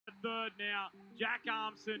third now. Jack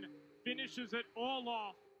Armson finishes it all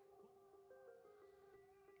off.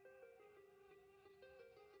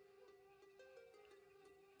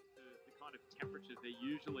 The kind of temperatures they're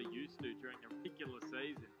usually used to during the regular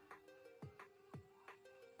season.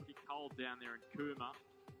 Pretty cold down there in Cooma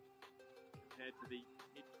compared to the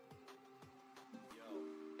mid.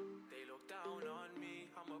 They look down on me.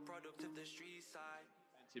 I'm a product of the street side.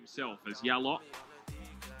 Himself as Yellow.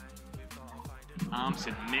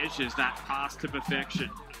 Armson measures that pass to perfection.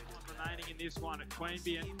 Remaining in this one at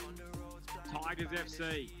Queanbeyan. Tigers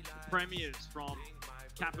FC, premiers from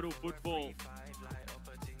Capital Football.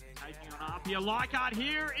 Taking on APIA. Leichhardt,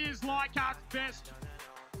 here is Leichhardt's best.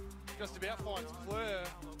 Just about finds Fleur,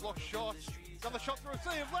 block shot. Another shot through a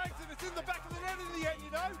sea of legs, and it's in the back of the net in the end,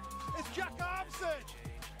 you know. It's Jack Armson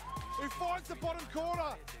who finds the bottom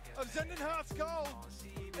corner of Zendenhardt's goal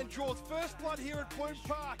and draws first blood here at Plume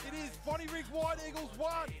Park. It is Bonnie Rig White Eagles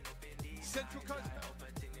 1, Central Coast.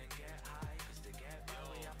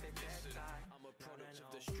 I'm a product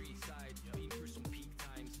of the street side. Been through some peak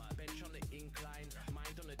times. Bench on the incline,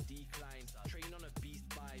 mind on a decline. Train on a beast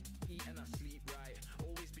vibe. Eat and I sleep right.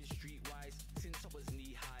 Always been streetwise since I was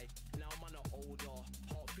knee high. Now I'm on an older,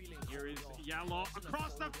 heart feeling. Here is Yellow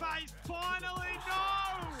across the face. Finally,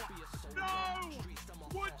 no! No!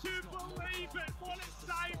 Would you believe it? What a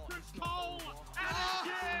save from Cole! And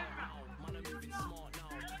again! Man, I'm moving smart now.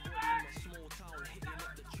 I'm a small town, hitting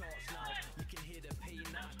up the charts now. You can hear the pain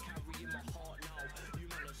that I carry in my heart now. You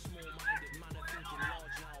man are small-minded, man are thinking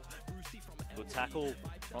large now. Brucey from Good tackle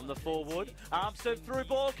from the forward. Armson through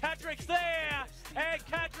ball. Cadrick's there! And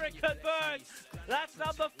Cadrick converts! That's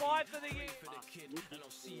number 5 for the year.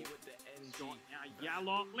 Now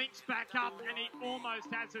Yellow links back up and he almost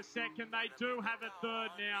has a second. They do have a third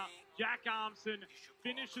now. Jack Armson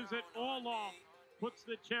finishes it all off. Puts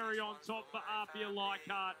the cherry on top for APIA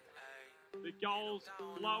Leichhardt. The goals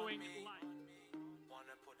flowing late.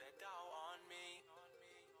 Wanna put a doubt on me?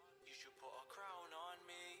 You should put a crown on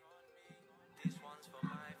me. This one's for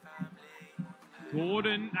my family.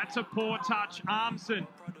 Gordon, that's a poor touch. Armson.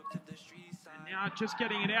 And now just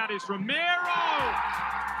getting it out is Romero.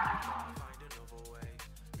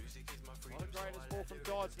 Not a greatest ball from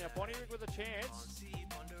Dodds. Now Bonnie Rig with a chance.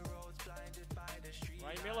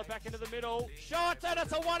 Ray Miller back into the middle. Shot, and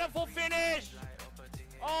it's a wonderful finish.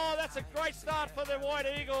 Oh, that's a great start for the White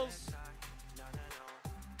Eagles.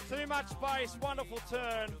 Too much space, wonderful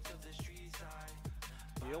turn.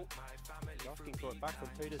 Hill. Asking for it back from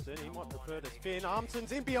Peterson. He might prefer to spin.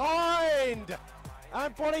 Armson's in behind.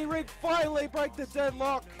 And Bonnie Rig finally break the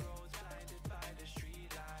deadlock.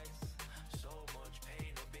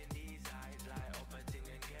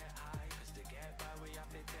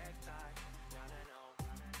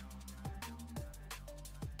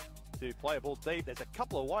 To play a ball deep. There's a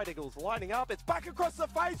couple of White Eagles lining up. It's back across the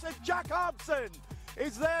face, and Jack Armson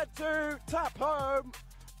is there to tap home